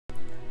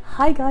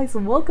Hi guys,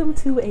 welcome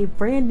to a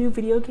brand new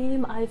video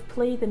game. I've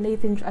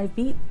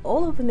beat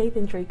all of the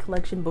Nathan Drake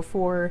collection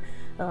before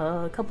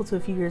a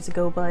few years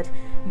ago, but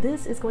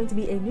this is going to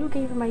be a new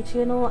game for my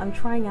channel. I'm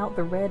trying out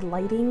the red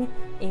lighting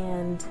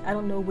and I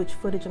don't know which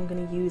footage I'm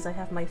going to use. I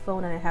have my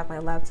phone and I have my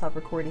laptop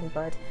recording,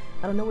 but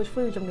I don't know which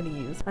footage I'm going to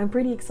use. I'm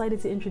pretty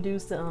excited to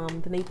introduce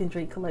the Nathan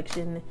Drake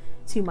collection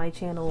to my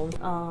channel.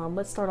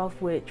 Let's start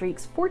off with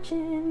Drake's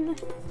Fortune.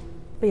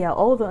 But yeah,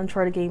 all of the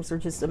Uncharted games are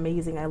just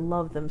amazing. I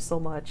love them so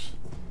much.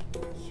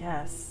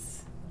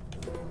 Yes.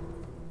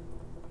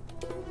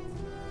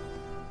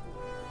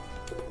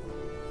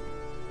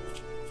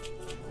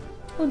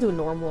 We'll do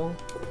normal.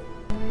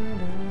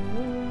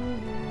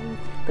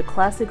 The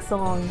classic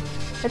song.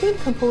 I think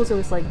the composer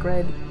was like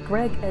Greg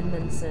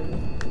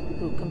Edmondson,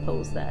 who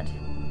composed that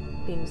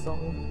theme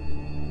song.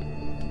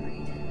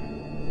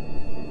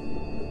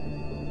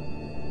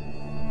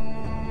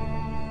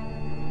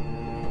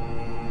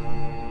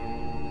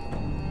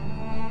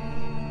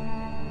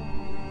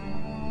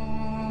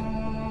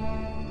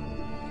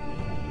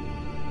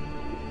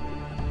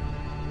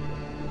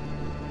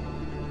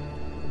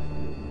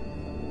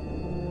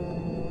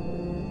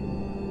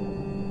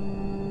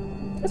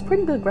 It's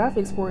pretty good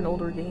graphics for an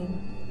older game.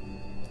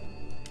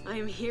 I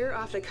am here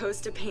off the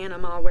coast of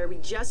Panama, where we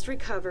just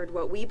recovered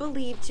what we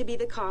believe to be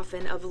the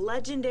coffin of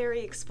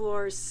legendary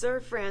explorer Sir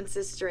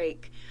Francis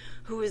Drake,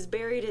 who was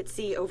buried at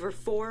sea over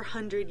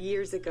 400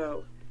 years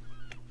ago.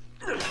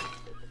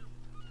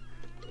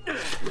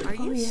 Are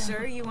you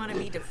sure you want to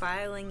be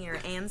defiling your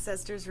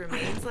ancestors'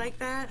 remains like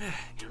that?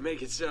 You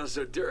make it sound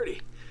so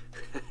dirty.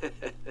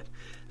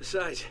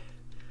 Besides,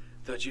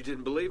 thought you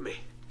didn't believe me.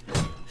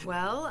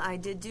 Well, I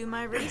did do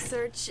my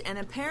research, and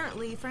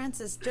apparently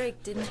Francis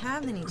Drake didn't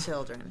have any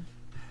children.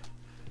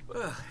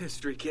 Well,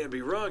 history can't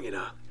be wrong, you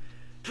know.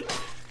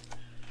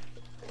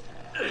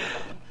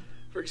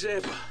 For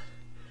example,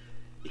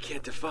 you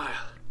can't defile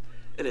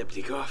an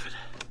empty coffin.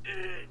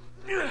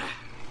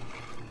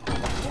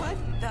 What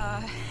the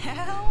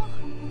hell?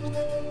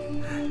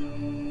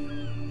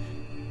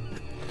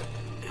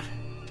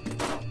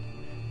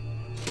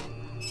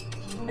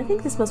 I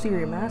think this must be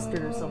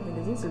remastered or something,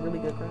 because these are really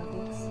good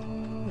graphics.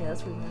 Yeah,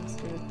 it's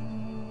remastered.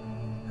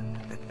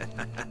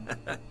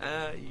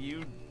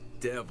 You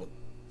devil.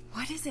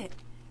 What is it?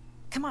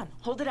 Come on,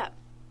 hold it up.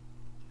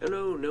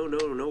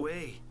 No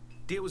way.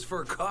 Deal was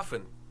for a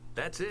coffin.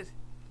 That's it.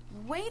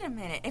 Wait a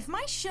minute. If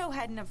my show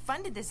hadn't have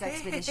funded this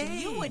expedition,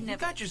 you wouldn't have...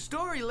 You got your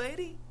story,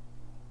 lady.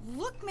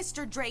 Look,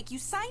 Mr. Drake, you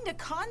signed a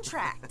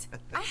contract.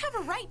 I have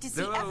a right to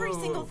see every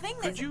single thing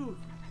that... Could you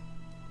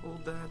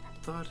hold that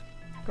thought?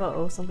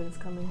 Uh-oh, something's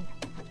coming.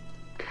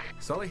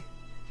 Sully,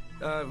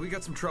 we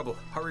got some trouble.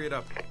 Hurry it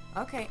up.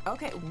 Okay.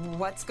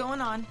 What's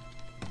going on?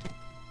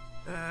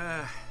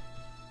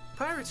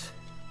 Pirates.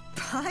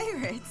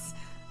 Pirates?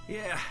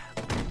 Yeah,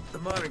 the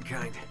modern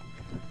kind.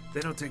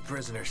 They don't take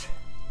prisoners.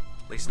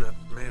 At least not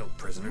male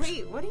prisoners.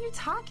 Wait, what are you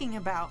talking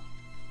about?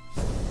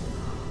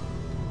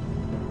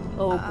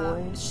 Oh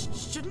boy.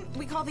 Shouldn't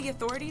we call the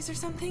authorities or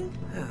something?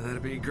 Yeah,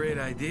 that'd be a great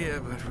idea,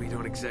 but we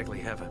don't exactly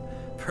have a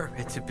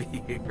permit to be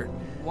here.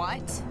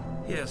 What?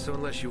 Yeah, so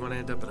unless you want to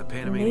end up in a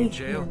Panamanian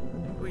jail,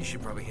 we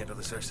should probably handle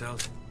this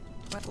ourselves.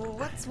 Well,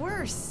 what's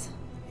worse?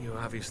 You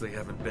obviously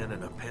haven't been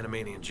in a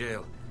Panamanian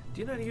jail.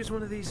 Do you know how to use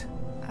one of these?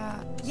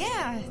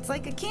 Yeah, it's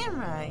like a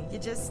camera. You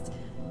just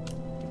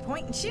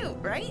point and shoot,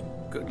 right?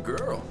 Good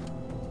girl.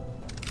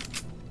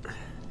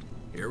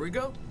 Here we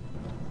go.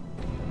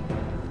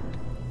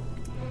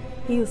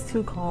 He was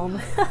too calm.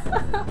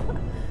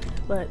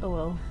 But, oh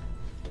well.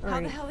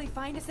 How the hell they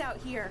find us out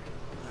here?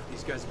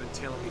 These guys have been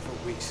tailing me for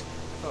weeks.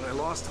 Thought I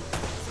lost them.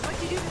 So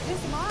what'd you do to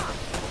piss them off?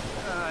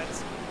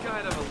 It's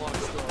kind of a long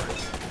story.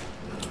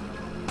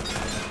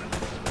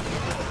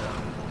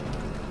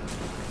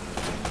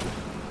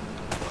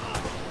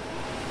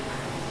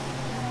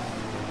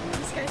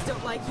 These guys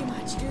don't like you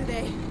much, do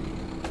they?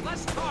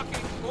 Less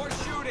talking, more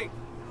shooting.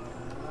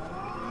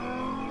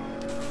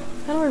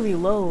 How do I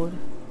reload?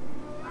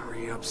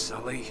 Hurry up,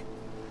 Sully.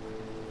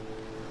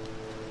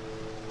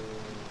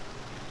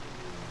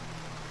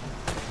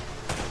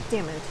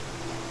 Damn it.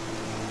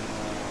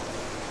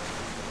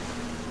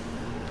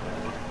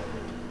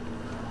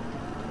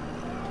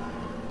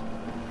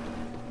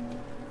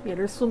 Yeah,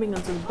 they're swimming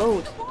onto the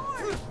boat.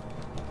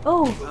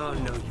 Oh! Oh,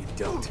 no, you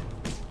don't.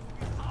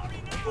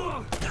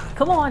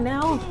 Come on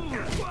now!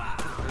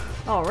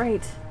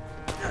 Alright.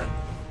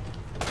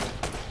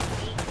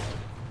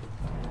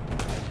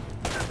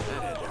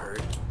 That had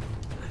hurt.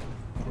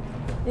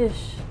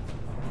 Ish.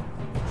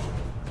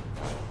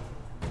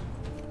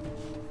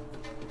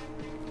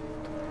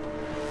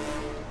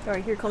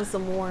 Alright, here comes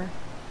some more.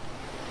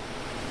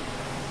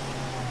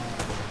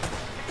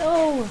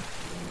 No!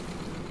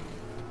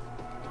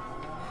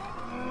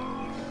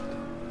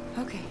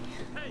 Okay.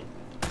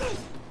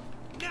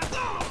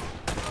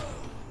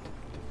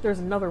 There's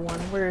another one.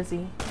 Where is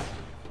he?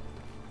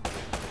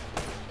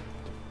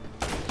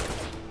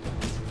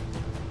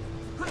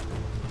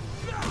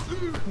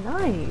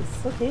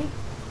 Nice. Okay.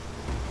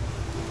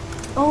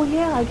 Oh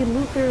yeah, I can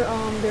loot their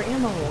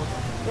ammo.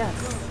 Yes.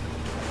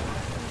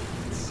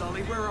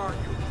 Sully, where are you?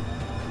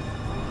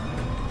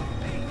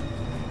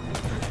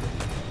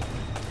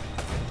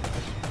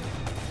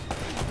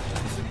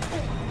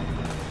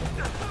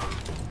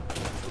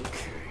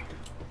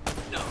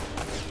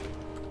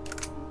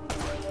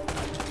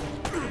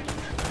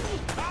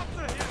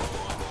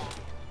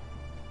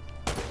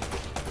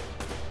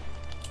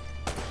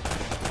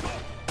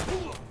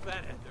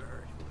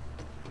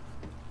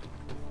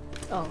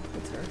 Oh,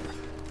 it's her.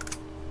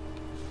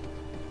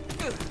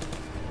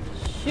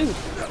 Shoot.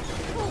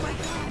 Oh my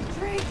god,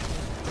 Drake!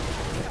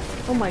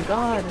 Oh my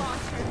god.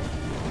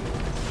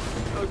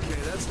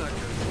 Okay, that's not good.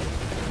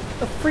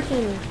 A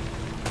freaking...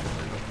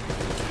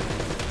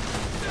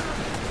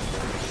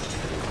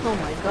 Oh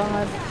my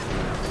god.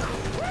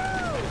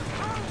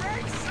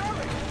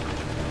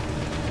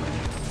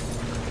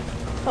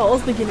 Oh, I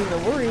was beginning to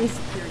worry.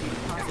 Security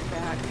deposit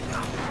back.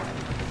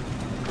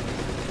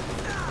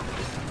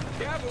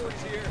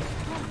 Cavalry's here.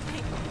 Oh,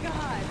 thank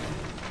God.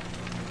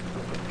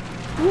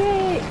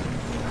 Yay!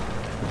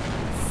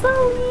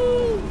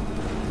 Sully!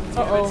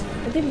 Uh-oh.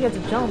 I think we have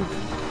to jump.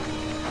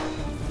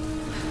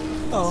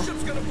 Oh.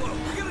 Ship's gonna blow.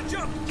 We gotta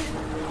jump.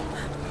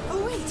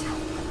 Oh, wait.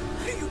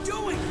 What are you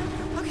doing?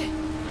 Okay.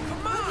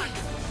 Come on.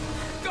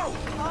 Go.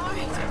 All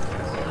right.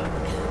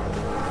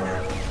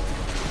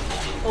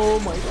 Oh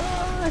my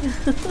god.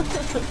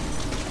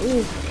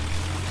 Ooh.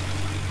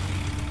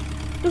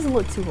 Doesn't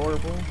look too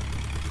horrible.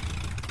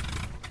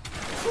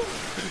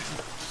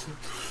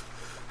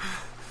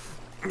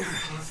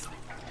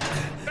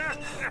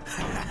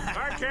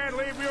 I can't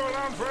leave you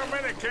alone for a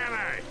minute, can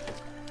I?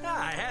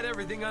 I had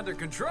everything under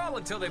control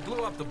until they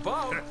blew up the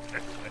boat.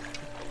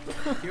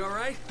 You all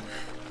right?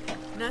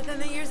 Nothing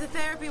that years of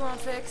therapy won't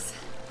fix.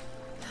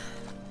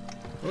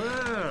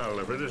 Well,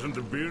 if it isn't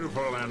the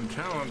beautiful and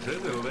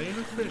talented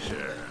Elena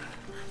Fisher.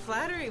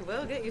 Flattery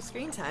will get you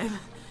screen time.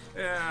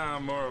 Yeah,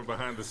 I'm more of a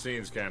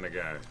behind-the-scenes kind of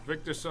guy.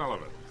 Victor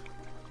Sullivan.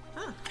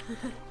 Huh.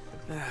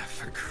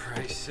 For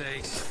Christ's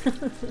sakes.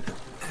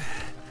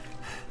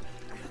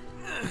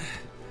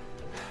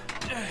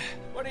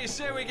 What do you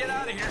say we get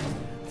out of here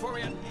before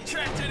we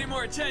attract any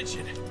more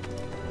attention?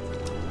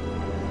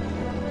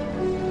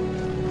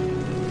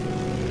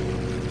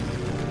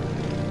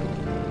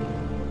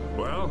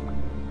 Well?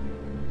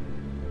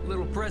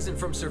 Little present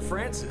from Sir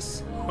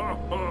Francis.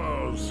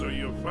 Oh, so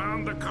you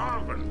found the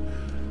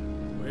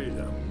coffin. Wait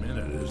a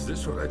minute, is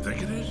this what I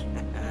think it is?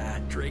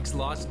 Drake's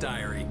lost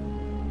diary.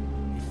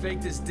 He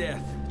faked his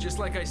death, just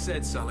like I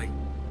said, Sully.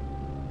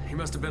 He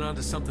must have been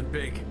onto something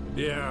big.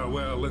 Yeah,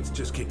 well, let's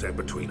just keep that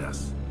between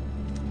us.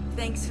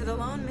 Thanks for the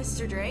loan,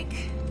 Mr.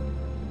 Drake.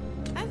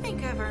 I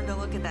think I've earned a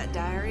look at that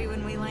diary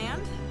when we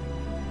land.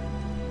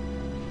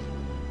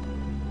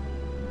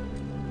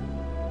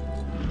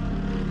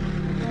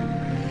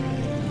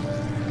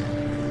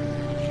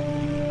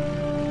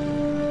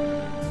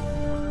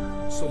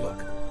 So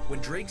look, when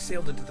Drake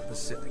sailed into the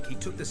Pacific, he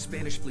took the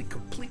Spanish fleet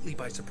completely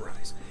by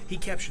surprise. He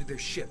captured their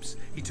ships,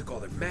 he took all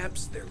their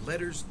maps, their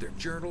letters, their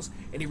journals,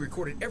 and he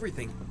recorded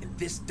everything in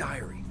this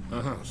diary.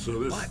 So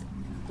this... But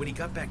when he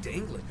got back to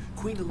England,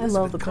 Queen love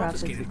Elizabeth the graphics,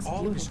 confiscated it's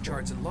all of his beautiful.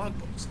 charts and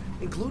logbooks,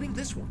 including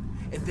this one,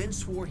 and then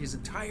swore his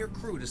entire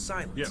crew to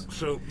silence. Yeah,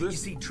 so this... You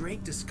see,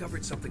 Drake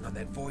discovered something on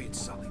that voyage,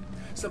 Sully.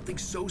 Something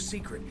so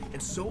secret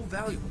and so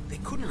valuable, they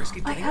couldn't risk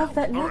it I getting have out.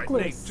 that All right, Nate,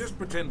 necklace. just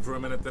pretend for a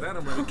minute that I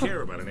don't really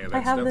care about any of that I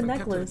have stuff the and cut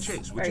to the necklace.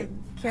 chase, would Alright,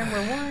 you?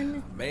 camera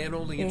one. Man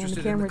only And interested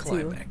in the camera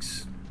two.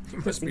 climax. He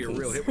Just must in be a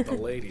real case. hit with the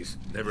ladies.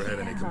 Never had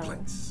any Yeah.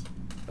 complaints.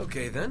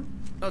 Okay, then.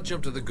 I'll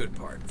jump to the good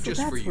part, So just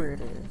that's for you. where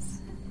it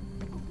is.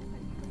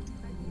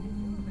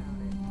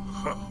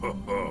 Ho, ho,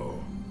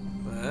 ho.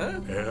 Huh?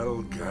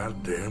 El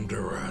goddamn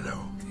Dorado.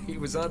 He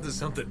was onto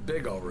something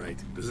big, all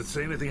right. Does it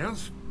say anything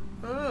else?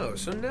 Oh,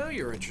 so now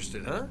you're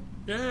interested, huh?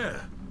 Yeah.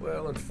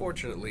 Well,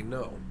 unfortunately,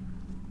 no.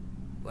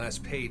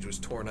 Last page was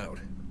torn out.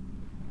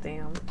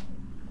 Damn.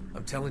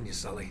 I'm telling you,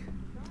 Sully.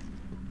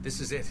 This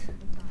is it.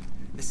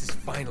 This is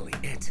finally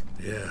it.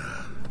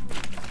 Yeah.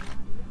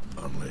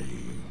 Only...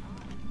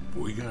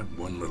 we got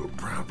one little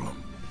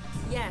problem.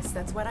 Yes,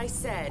 that's what I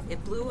said.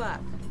 It blew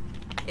up.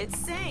 It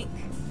sank.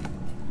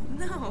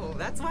 No,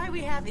 that's why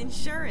we have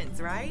insurance,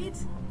 right?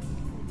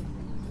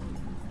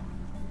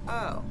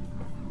 Oh.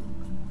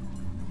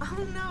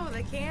 Oh no,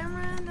 the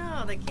camera?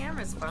 No, the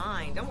camera's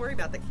fine. Don't worry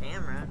about the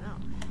camera. No.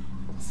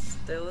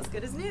 Still as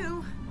good as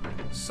new.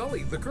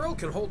 Sully, the girl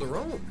can hold her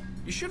own.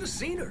 You should have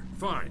seen her.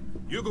 Fine.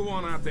 You go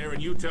on out there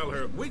and you tell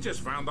her, we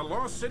just found the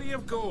lost city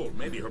of gold.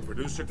 Maybe her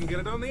producer can get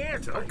it on the air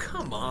Oh, tonight.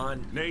 come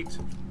on. Nate,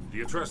 do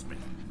you trust me?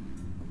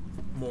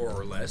 More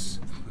or less.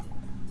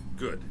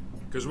 Good.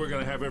 Because we're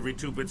going to have every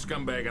two-bit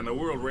scumbag in the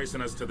world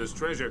racing us to this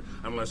treasure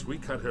unless we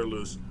cut her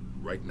loose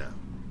right now.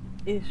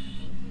 Ish.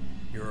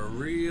 You're a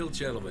real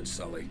gentleman,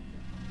 Sully.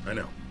 I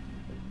know.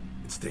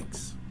 It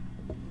stinks.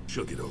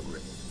 She'll get over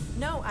it.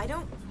 No, I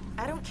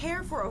don't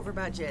care for over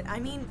budget. I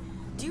mean,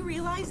 do you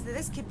realize that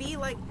this could be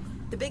like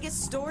the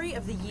biggest story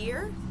of the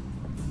year?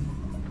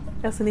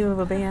 That's the name of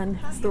a band.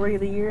 Story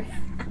of the year.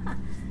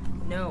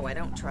 No, I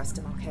don't trust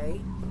him,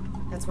 okay?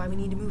 That's why we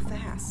need to move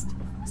fast.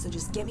 So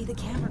just get me the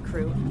camera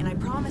crew, and I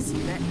promise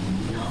you that...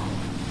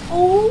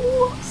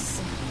 Oh!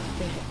 Son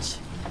of a bitch.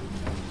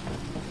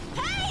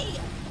 Hey!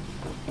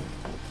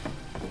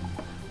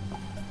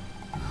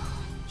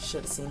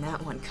 Should have seen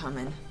that one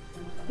coming.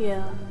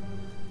 Yeah.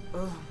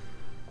 Ugh.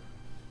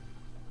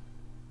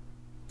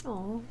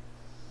 Oh.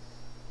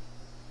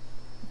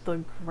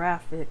 The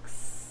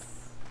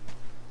graphics.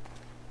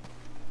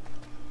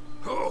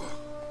 Oh,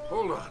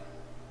 hold on.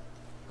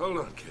 Hold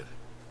on, kid.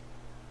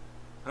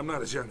 I'm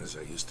not as young as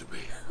I used to be.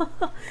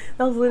 That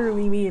was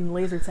literally me in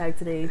laser tag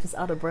today, just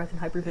out of breath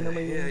and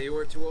hyperventilating. Yeah, you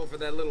weren't too old for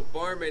that little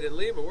barmaid in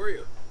Lima, were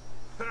you?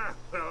 Ha!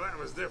 Well, that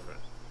was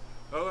different.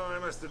 Although I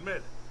must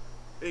admit,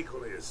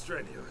 equally as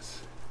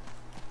strenuous.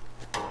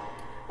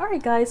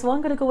 Alright guys, well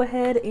I'm going to go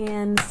ahead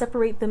and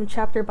separate them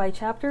chapter by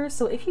chapter.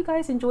 So if you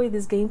guys enjoyed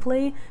this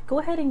gameplay, go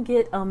ahead and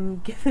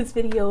give this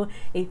video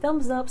a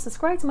thumbs up,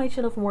 subscribe to my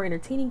channel for more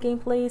entertaining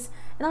gameplays,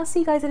 and I'll see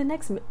you guys in the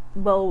next,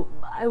 well,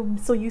 I'm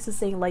so used to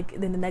saying like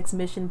in the next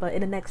mission, but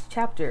in the next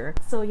chapter.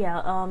 So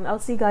yeah, I'll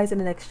see you guys in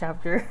the next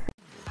chapter.